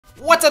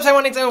What's up,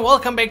 Ionic, and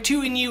welcome back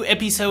to a new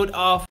episode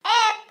of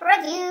App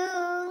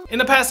Review. In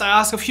the past, I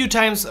asked a few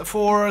times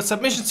for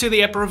submissions to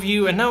the app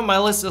review, and now my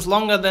list is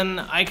longer than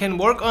I can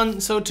work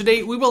on. So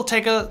today we will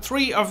tackle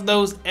 3 of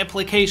those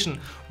applications.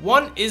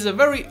 One is a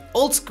very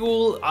old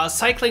school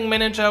cycling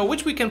manager,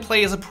 which we can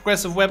play as a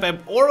progressive web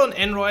app or on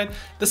Android.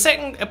 The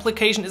second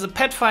application is a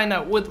pet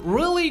finder with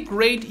really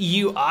great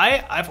UI.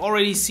 I've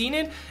already seen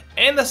it.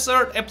 And the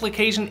third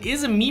application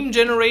is a meme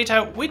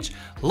generator, which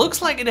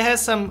looks like it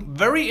has some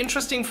very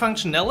interesting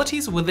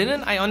functionalities within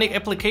an Ionic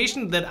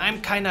application that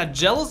I'm kinda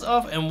jealous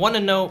of and want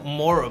to know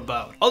more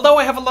about. Although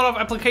I have a lot of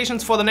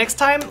applications for the next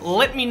time,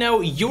 let me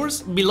know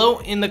yours below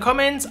in the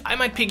comments. I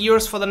might pick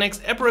yours for the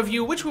next app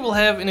review, which we will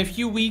have in a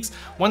few weeks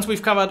once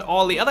we've covered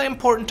all the other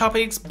important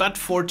topics. But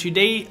for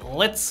today,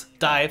 let's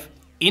dive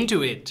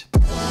into it.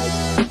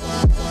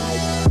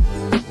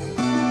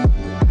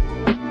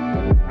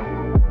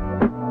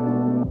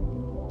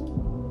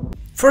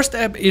 First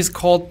app is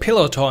called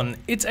Peloton.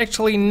 It's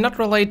actually not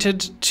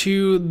related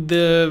to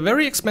the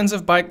very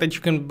expensive bike that you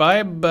can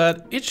buy,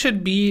 but it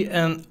should be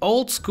an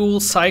old school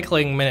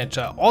cycling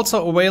manager.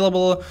 Also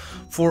available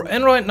for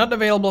Android, not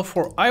available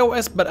for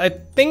iOS, but I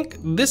think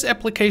this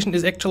application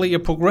is actually a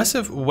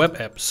progressive web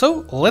app.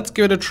 So let's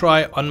give it a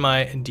try on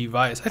my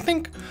device. I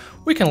think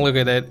we can look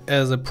at it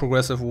as a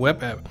progressive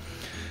web app.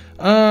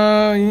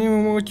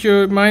 Would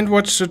you mind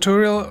watch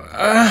tutorial?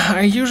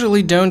 I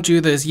usually don't do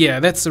this. Yeah,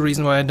 that's the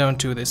reason why I don't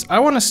do this. I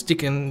want to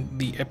stick in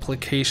the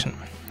application.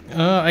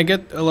 I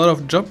get a lot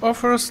of job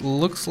offers.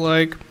 Looks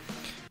like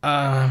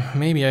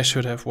maybe I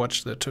should have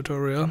watched the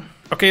tutorial.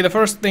 Okay, the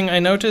first thing I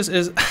notice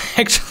is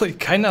actually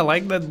kind of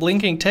like that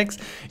blinking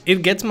text.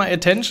 It gets my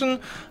attention,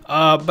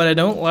 but I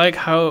don't like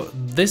how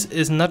this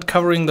is not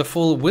covering the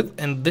full width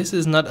and this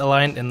is not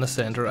aligned in the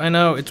center. I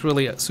know it's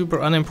really super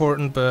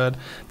unimportant, but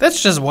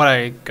that's just what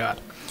I got.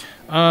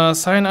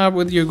 Sign up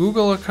with your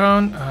Google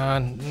account.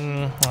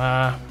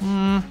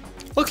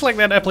 Looks like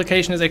that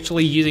application is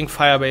actually using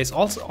Firebase.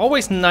 Also,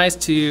 always nice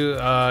to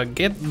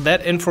get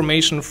that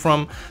information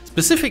from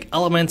specific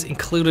elements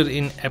included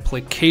in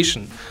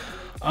application.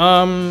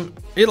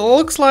 It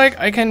looks like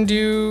I can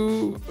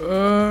do,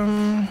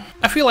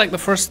 I feel like the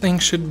first thing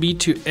should be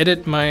to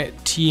edit my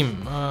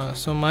team.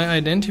 So my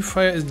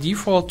identifier is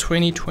default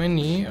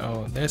 2020.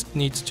 Oh, that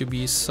needs to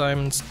be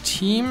Simon's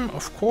team,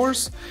 of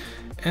course.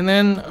 And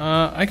then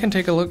I can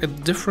take a look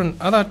at different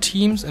other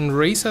teams and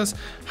racers.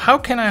 How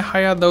can I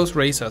hire those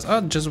racers? I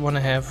just want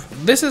to have,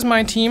 this is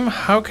my team.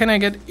 How can I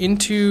get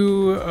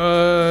into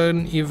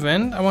an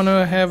event? I want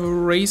to have a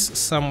race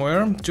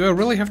somewhere. Do I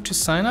really have to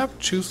sign up?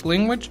 Choose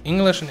language,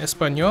 English and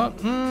Espanol.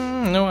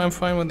 No, I'm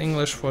fine with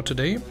English for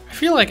today. I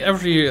feel like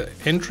every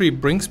entry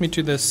brings me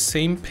to the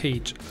same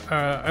page.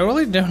 I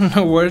really don't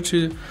know where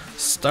to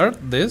start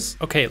this.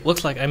 Okay, it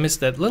looks like I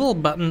missed that little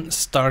button,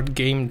 start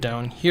game,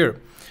 down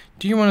here.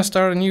 Do you want to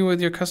start anew with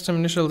your custom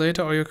initial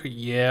data or your...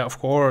 Yeah, of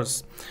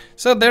course.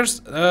 So there's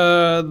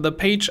the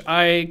page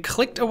I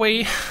clicked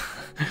away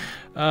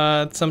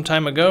some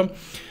time ago.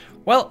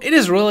 Well, it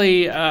is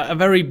really a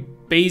very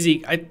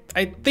basic...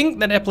 I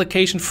think that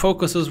application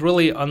focuses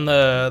really on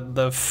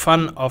the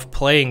fun of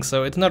playing.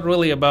 So it's not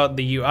really about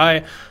the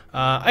UI.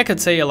 I could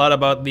say a lot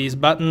about these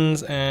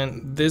buttons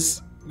and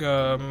this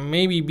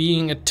maybe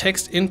being a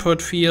text input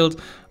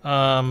field.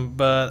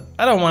 But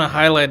I don't want to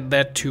highlight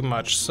that too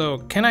much. So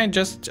can I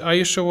just, are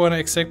you sure want to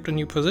accept a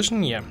new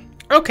position? Yeah.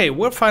 Okay,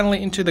 we're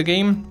finally into the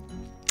game.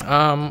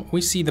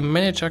 We see the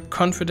manager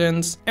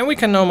confidence and we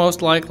can now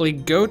most likely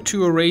go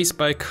to a race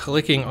by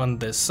clicking on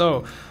this.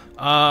 So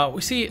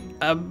we see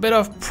a bit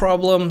of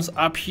problems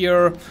up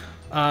here.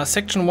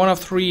 Section 1 of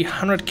 3,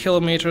 100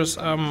 kilometers.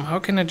 How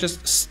can I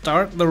just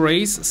start the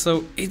race?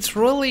 So it's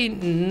really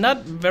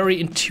not very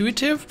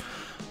intuitive.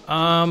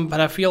 But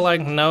I feel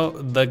like now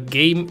the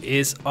game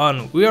is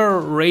on. We are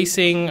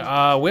racing, we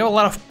have a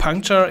lot of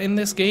puncture in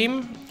this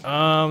game.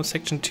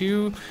 Section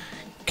 2.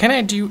 Can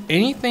I do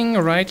anything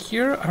right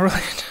here? I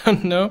really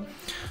don't know.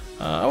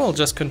 I will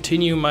just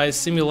continue my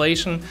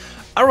simulation.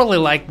 I really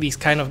like these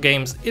kind of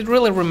games. It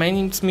really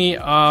reminds me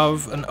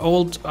of an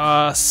old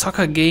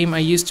soccer game I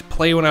used to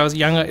play when I was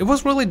younger. It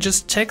was really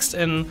just text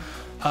and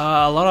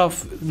a lot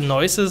of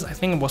noises. I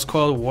think it was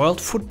called World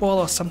Football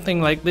or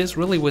something like this,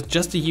 really with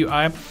just the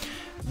UI.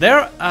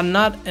 There are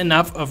not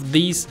enough of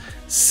these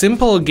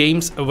simple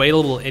games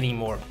available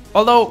anymore.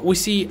 Although we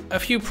see a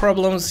few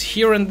problems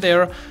here and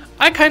there,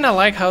 I kind of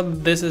like how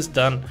this is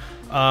done.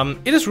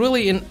 It is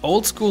really an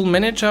old school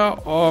manager.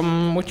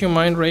 Would you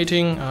mind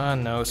rating?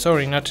 No,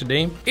 sorry, not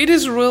today. It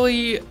is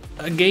really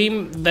a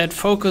game that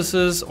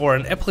focuses, or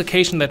an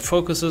application that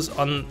focuses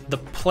on the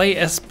play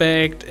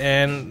aspect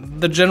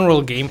and the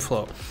general game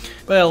flow.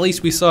 But at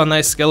least we saw a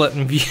nice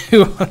skeleton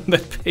view on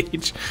that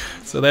page,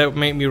 so that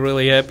made me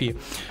really happy.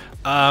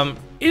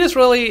 It is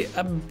really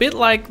a bit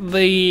like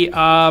the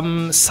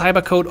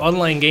Cybercode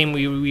online game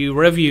we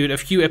reviewed a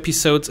few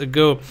episodes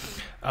ago.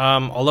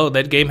 Although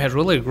that game had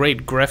really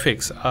great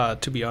graphics,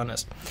 to be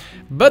honest.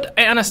 But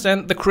I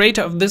understand the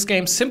creator of this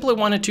game simply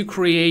wanted to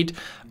create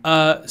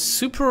a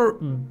super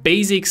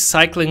basic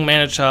cycling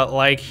manager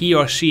like he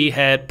or she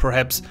had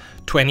perhaps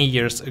 20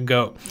 years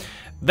ago.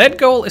 That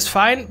goal is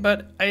fine,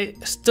 but I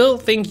still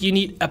think you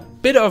need a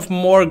bit of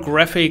more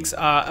graphics,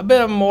 a bit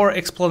of more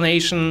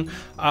explanation.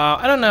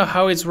 I don't know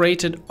how it's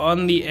rated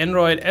on the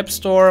Android App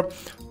Store.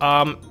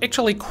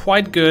 Actually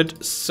quite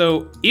good.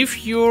 So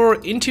if you're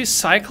into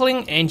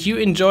cycling and you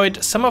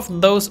enjoyed some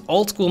of those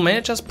old school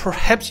managers,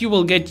 perhaps you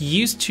will get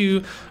used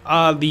to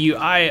the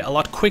UI a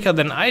lot quicker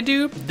than I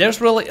do.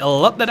 There's really a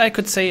lot that I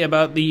could say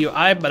about the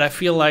UI, but I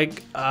feel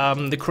like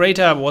the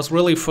creator was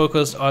really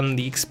focused on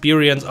the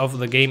experience of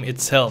the game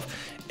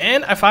itself.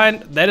 And I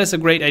find that is a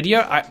great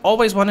idea. I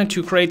always wanted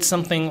to create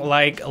something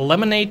like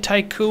Lemonade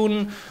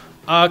Tycoon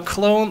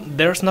clone.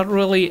 There's not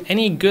really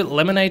any good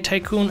Lemonade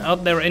Tycoon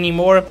out there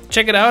anymore.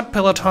 Check it out,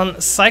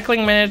 Peloton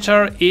Cycling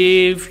Manager,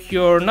 if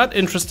you're not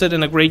interested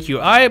in a great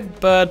UI,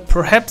 but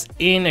perhaps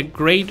in a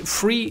great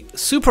free,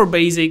 super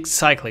basic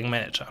cycling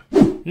manager.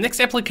 Next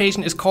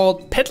application is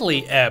called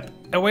Ionic App.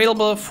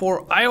 Available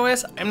for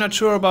iOS. I'm not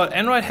sure about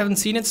Android, haven't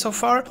seen it so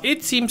far.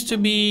 It seems to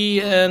be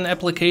an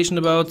application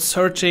about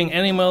searching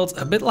animals,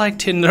 a bit like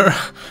Tinder.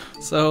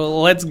 So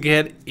let's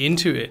get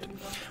into it.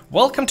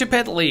 Welcome to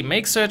Ionic.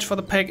 Make search for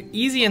the pack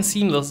easy and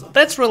seamless.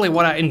 That's really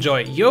what I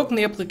enjoy. You open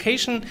the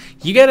application,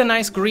 you get a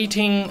nice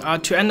greeting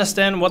to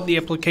understand what the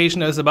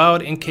application is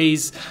about in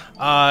case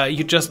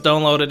you just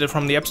downloaded it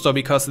from the App Store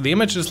because the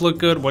images look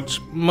good,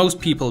 which most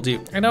people do.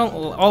 I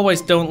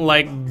always don't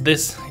like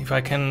this, if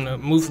I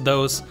can move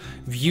those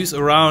views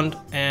around,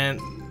 and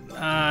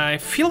I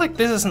feel like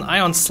this is an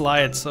Ion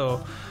slide,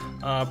 so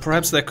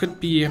perhaps there could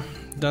be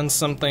done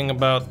something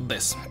about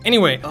this.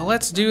 Anyway,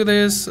 let's do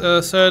this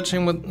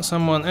searching with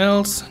someone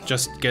else.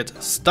 Just get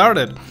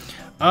started.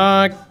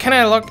 Can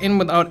I log in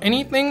without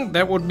anything?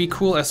 That would be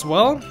cool as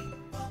well.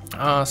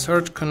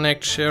 Search,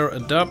 connect, share,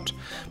 adopt.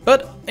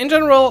 But in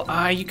general,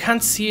 you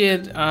can't see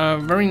it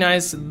very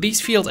nice. These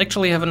fields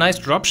actually have a nice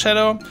drop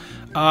shadow.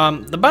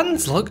 The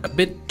buttons look a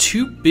bit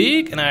too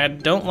big and I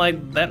don't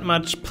like that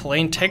much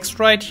plain text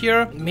right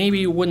here. Maybe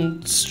you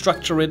wouldn't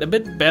structure it a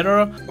bit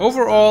better.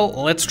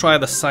 Overall, let's try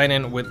the sign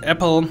in with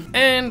Apple.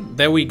 And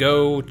there we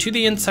go to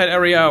the inside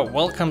area.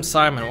 Welcome,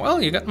 Simon.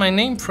 Well, you got my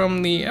name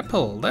from the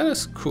Apple. That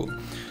is cool.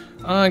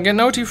 Get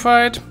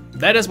notified.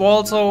 That is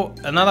also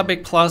another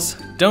big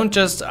plus. Don't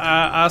just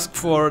ask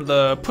for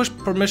the push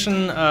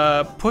permissions,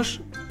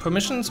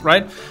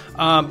 right?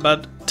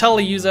 But tell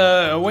the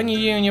user when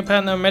you and your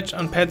partner match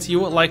on pets you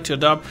would like to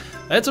adopt.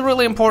 That's a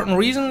really important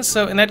reason.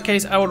 So in that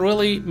case, I would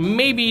really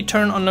maybe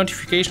turn on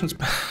notifications.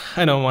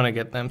 I don't want to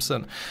get them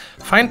soon.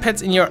 Find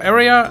pets in your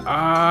area.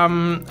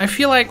 I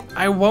feel like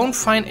I won't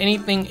find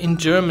anything in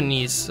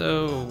Germany.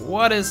 So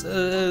what is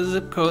a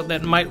zip code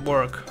that might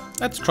work?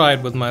 Let's try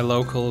it with my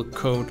local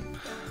code.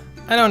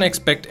 I don't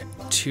expect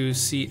to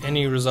see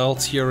any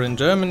results here in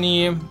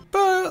Germany,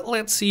 but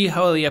let's see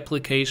how the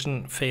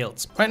application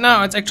fails. Right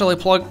now it's actually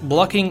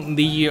blocking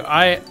the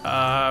UI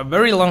a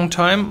very long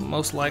time,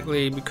 most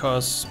likely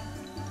because,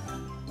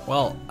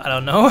 well, I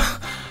don't know.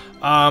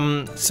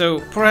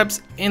 So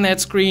perhaps in that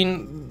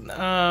screen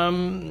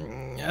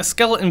a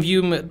skeleton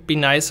view would be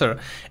nicer.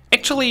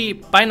 Actually,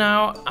 by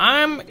now,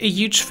 I'm a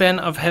huge fan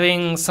of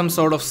having some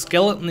sort of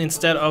skeleton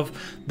instead of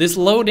this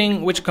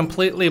loading, which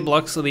completely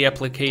blocks the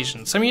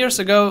application. Some years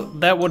ago,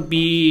 that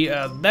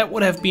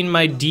would have been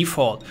my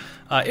default.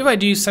 If I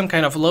do some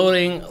kind of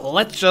loading,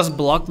 let's just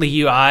block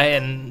the UI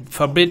and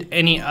forbid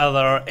any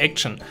other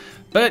action.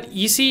 But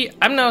you see,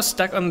 I'm now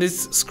stuck on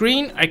this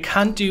screen. I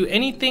can't do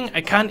anything.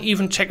 I can't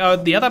even check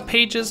out the other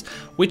pages,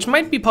 which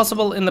might be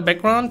possible in the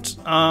background.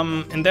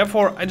 And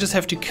therefore, I just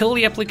have to kill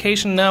the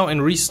application now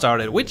and restart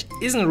it, which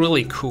isn't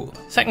really cool.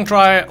 Second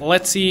try,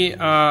 let's see.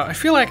 I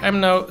feel like I'm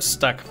now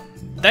stuck.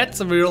 That's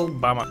a real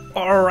bummer.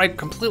 Alright,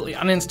 completely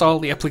uninstall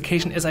the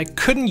application as I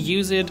couldn't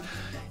use it.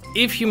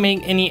 If you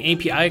make any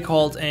API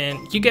calls and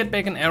you get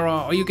back an error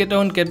or you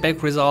don't get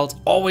back results,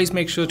 always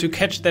make sure to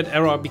catch that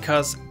error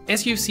because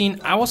as you've seen,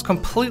 I was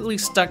completely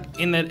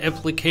stuck in that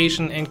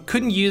application and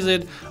couldn't use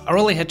it. I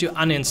really had to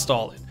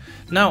uninstall it.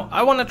 Now,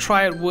 I want to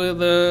try it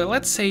with a,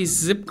 let's say,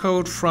 zip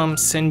code from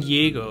San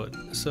Diego.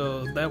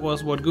 So that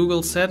was what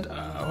Google said,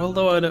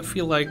 although I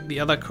feel like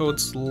the other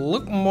codes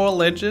look more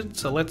legit.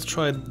 So let's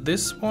try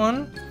this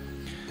one.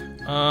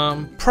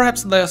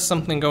 Perhaps there's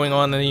something going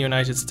on in the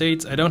United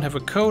States. I don't have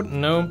a code,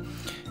 no.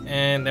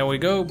 And there we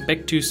go,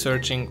 back to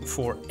searching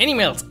for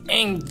animals.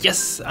 And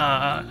yes,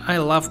 I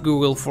love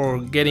Google for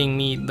getting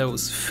me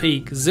those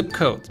fake zip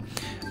codes.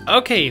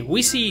 Okay,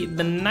 we see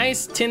the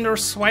nice Tinder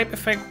swipe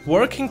effect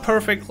working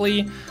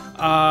perfectly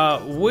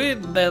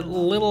with that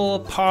little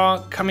paw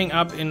coming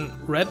up in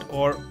red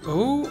or...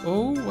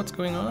 Oh, what's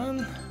going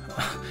on?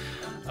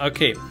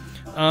 Okay.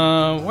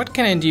 What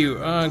can I do?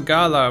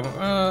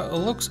 Gala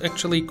looks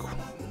actually...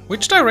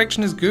 Which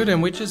direction is good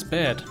and which is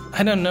bad?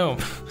 I don't know.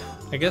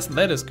 I guess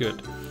that is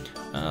good.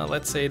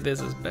 Let's say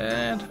this is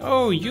bad.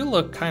 Oh, you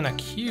look kinda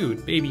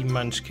cute, baby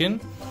munchkin.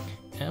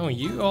 Oh,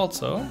 you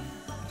also.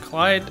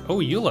 Clyde,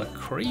 oh, you look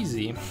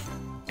crazy.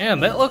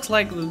 And that looks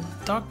like the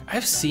dog.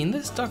 I've seen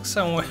this dog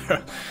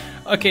somewhere.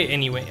 Okay,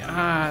 anyway.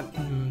 Nah.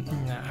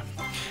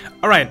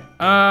 Alright,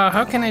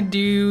 how can I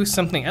do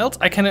something else?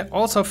 I can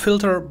also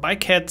filter by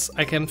cats.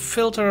 I can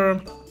filter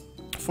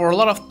for a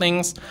lot of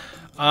things.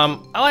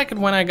 I like it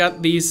when I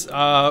got these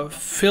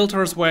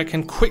filters where I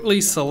can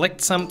quickly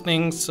select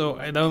something. So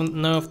I don't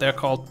know if they're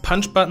called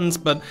punch buttons,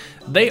 but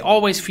they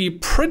always feel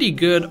pretty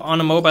good on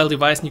a mobile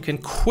device, and you can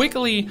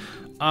quickly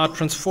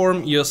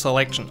transform your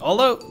selection.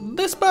 Although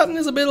this button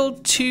is a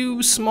bit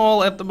too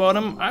small at the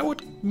bottom, I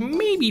would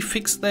maybe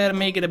fix that and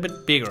make it a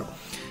bit bigger.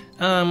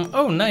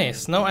 Oh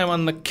nice, now I'm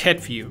on the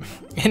cat view.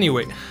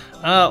 Anyway,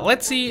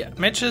 let's see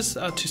matches.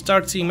 To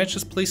start seeing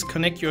matches, please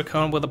connect your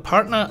account with a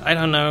partner. I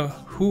don't know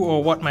who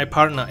or what my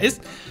partner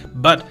is,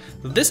 but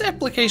this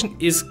application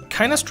is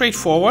kind of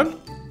straightforward.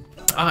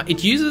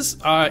 It uses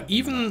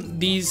even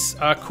these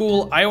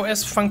cool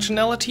iOS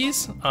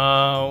functionalities,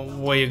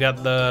 where you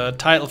got the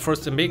title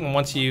first and big, and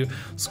once you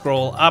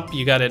scroll up,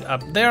 you got it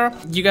up there.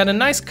 You got a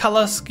nice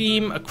color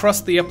scheme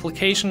across the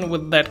application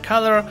with that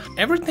color.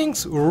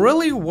 Everything's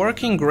really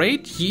working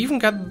great. You even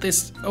got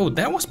this. Oh,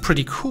 that was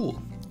pretty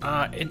cool.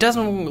 It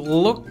doesn't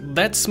look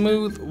that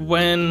smooth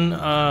when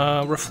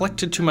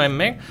reflected to my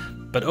Mac,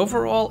 but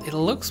overall it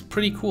looks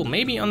pretty cool.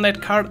 Maybe on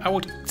that card I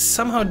would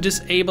somehow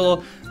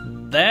disable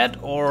that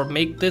or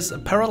make this a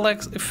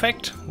parallax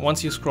effect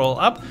once you scroll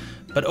up.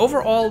 But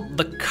overall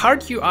the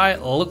card UI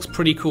looks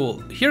pretty cool.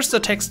 Here's the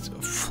text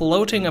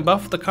floating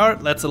above the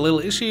card. That's a little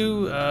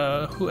issue.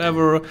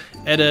 Whoever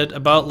added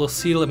about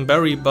Lucille and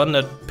Barry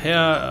bonded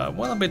pair,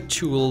 well, a bit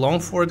too long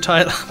for a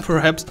title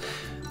perhaps.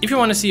 If you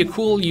want to see a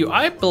cool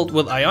UI built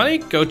with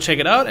Ionic, go check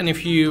it out. And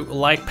if you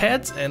like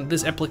pets and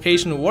this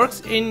application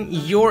works in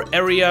your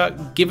area,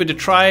 give it a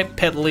try,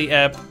 Ionic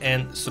App,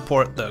 and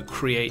support the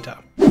creator.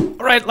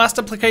 Alright, last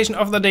application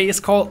of the day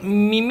is called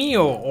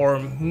Memeo, or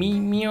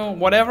Memeo,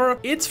 whatever.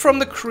 It's from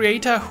the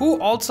creator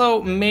who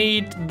also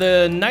made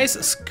the nice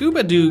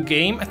Scuba-Doo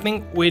game, I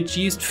think, which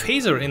used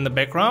phaser in the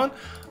background.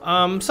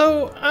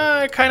 So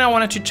I kind of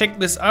wanted to check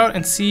this out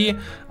and see,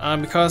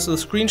 because the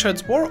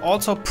screenshots were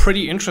also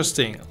pretty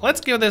interesting. Let's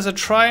give this a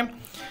try.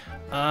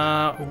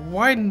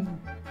 Why?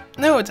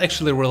 No, it's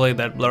actually really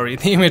that blurry.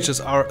 The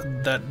images are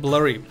that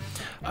blurry.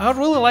 I'd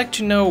really like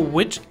to know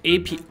which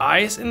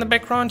API is in the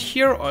background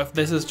here, or if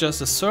this is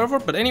just a server.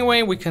 But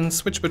anyway, we can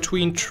switch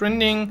between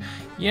trending.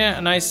 Yeah,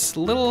 a nice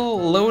little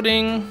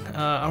loading.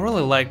 I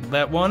really like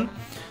that one.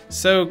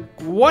 So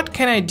what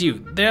can I do?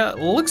 There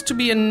looks to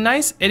be a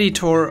nice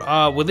editor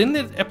within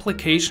the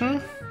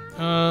application.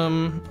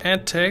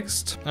 Add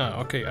text.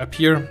 Okay, up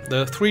here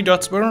the three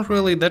dots weren't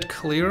really that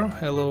clear.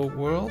 Hello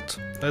world.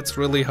 That's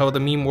really how the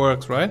meme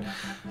works, right?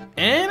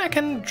 And I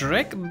can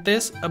drag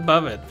this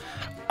above it.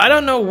 I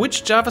don't know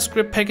which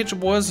JavaScript package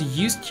was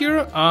used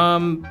here,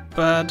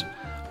 but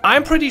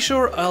I'm pretty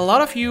sure a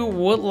lot of you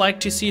would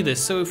like to see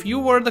this. So if you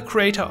were the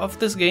creator of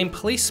this game,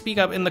 please speak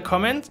up in the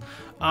comments,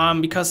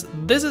 because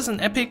this is an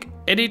epic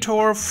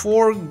editor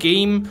for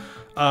game,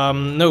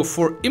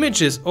 for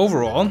images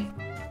overall.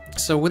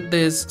 So with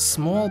this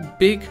small,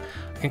 big,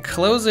 I can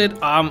close it.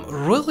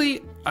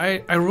 Really,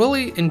 I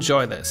really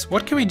enjoy this.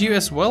 What can we do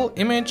as well?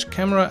 Image,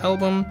 camera,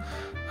 album,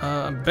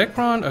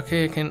 background.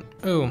 Okay, I can.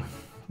 Oh,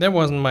 that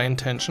wasn't my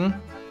intention.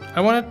 I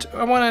wanted to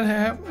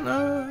have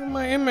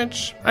my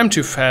image. I'm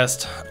too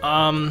fast.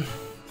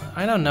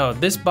 I don't know.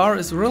 This bar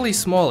is really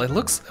small. It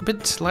looks a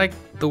bit like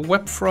the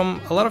web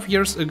from a lot of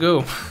years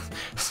ago.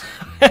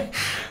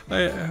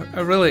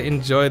 I really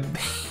enjoyed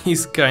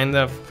these kind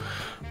of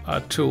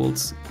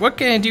tools. What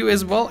can I do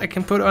as well? I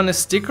can put on a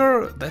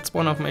sticker. That's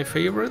one of my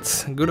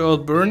favorites. Good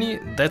old Bernie.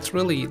 That's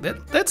really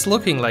that's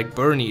looking like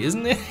Bernie,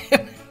 isn't it?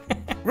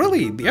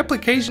 Really, the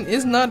application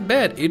is not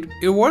bad.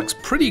 It works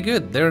pretty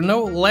good. There are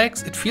no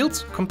lags. It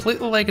feels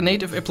completely like a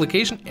native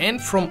application.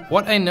 And from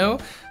what I know,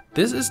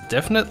 this is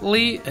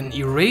definitely an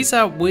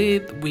eraser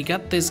with, we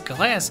got this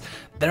glass.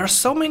 There are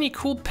so many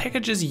cool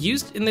packages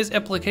used in this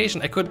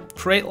application. I could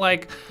create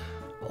like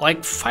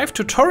 5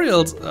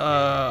 tutorials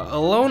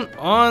alone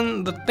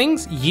on the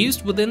things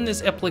used within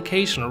this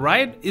application,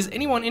 right? Is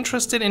anyone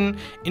interested in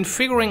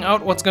figuring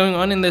out what's going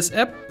on in this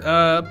app?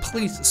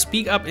 Please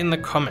speak up in the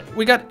comment.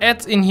 We got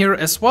ads in here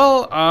as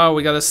well.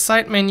 We got a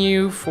side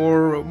menu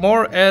for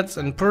more ads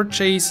and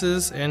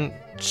purchases, and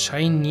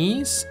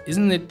Chinese.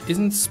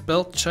 Isn't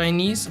spelled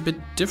Chinese a bit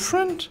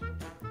different?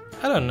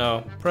 I don't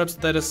know, perhaps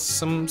that is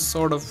some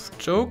sort of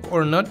joke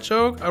or not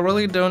joke, I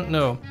really don't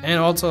know. And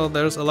also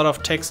there's a lot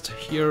of text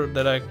here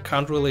that I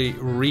can't really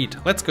read.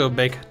 Let's go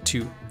back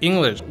to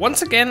English.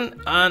 Once again,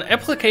 an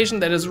application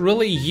that is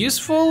really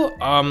useful.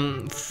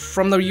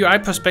 From the UI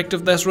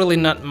perspective, there's really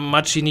not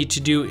much you need to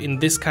do in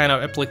this kind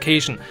of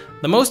application.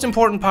 The most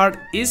important part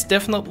is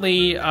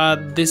definitely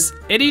this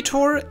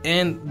editor,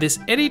 and this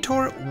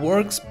editor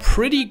works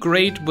pretty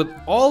great with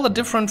all the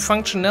different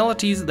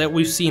functionalities that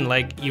we've seen,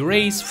 like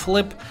erase,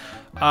 flip,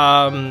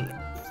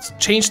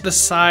 change the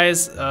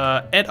size,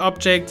 add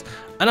objects.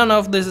 I don't know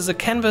if this is a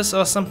canvas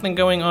or something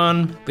going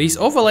on. These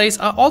overlays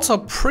are also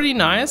pretty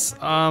nice,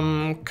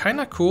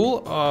 kinda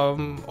cool,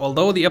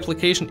 although the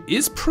application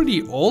is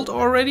pretty old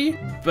already.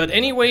 But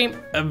anyway,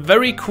 a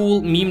very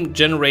cool meme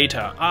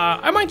generator.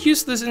 I might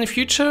use this in the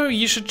future,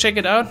 you should check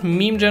it out,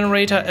 meme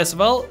generator as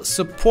well.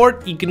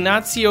 Support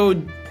Ignacio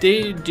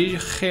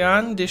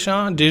Dejan.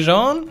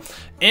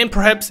 And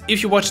perhaps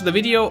if you watch the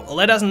video,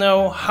 let us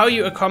know how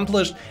you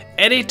accomplished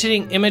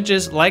editing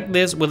images like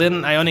this within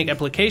an Ionic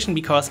application,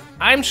 because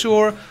I'm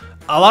sure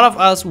a lot of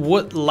us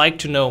would like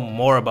to know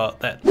more about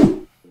that.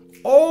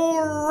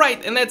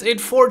 Alright, and that's it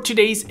for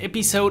today's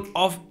episode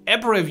of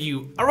App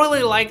Review. I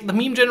really like the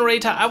meme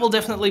generator. I will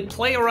definitely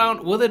play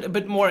around with it a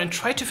bit more and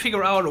try to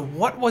figure out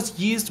what was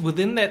used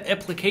within that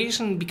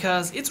application,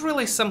 because it's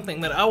really something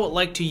that I would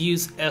like to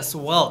use as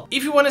well.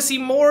 If you want to see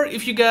more,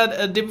 if you got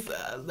a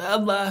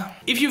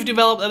if you've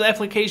developed an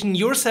application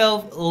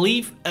yourself,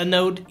 leave a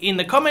note in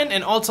the comment,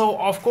 and also,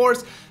 of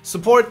course,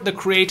 support the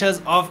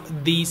creators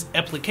of these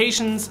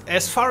applications.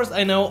 As far as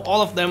I know,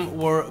 all of them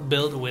were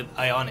built with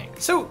Ionic.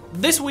 So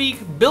this week,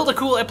 build a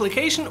cool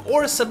application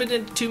or submit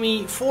it to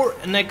me for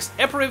a next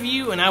app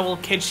review, and I will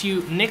catch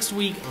you next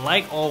week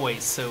like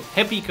always. So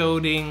happy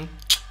coding,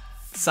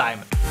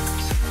 Simon.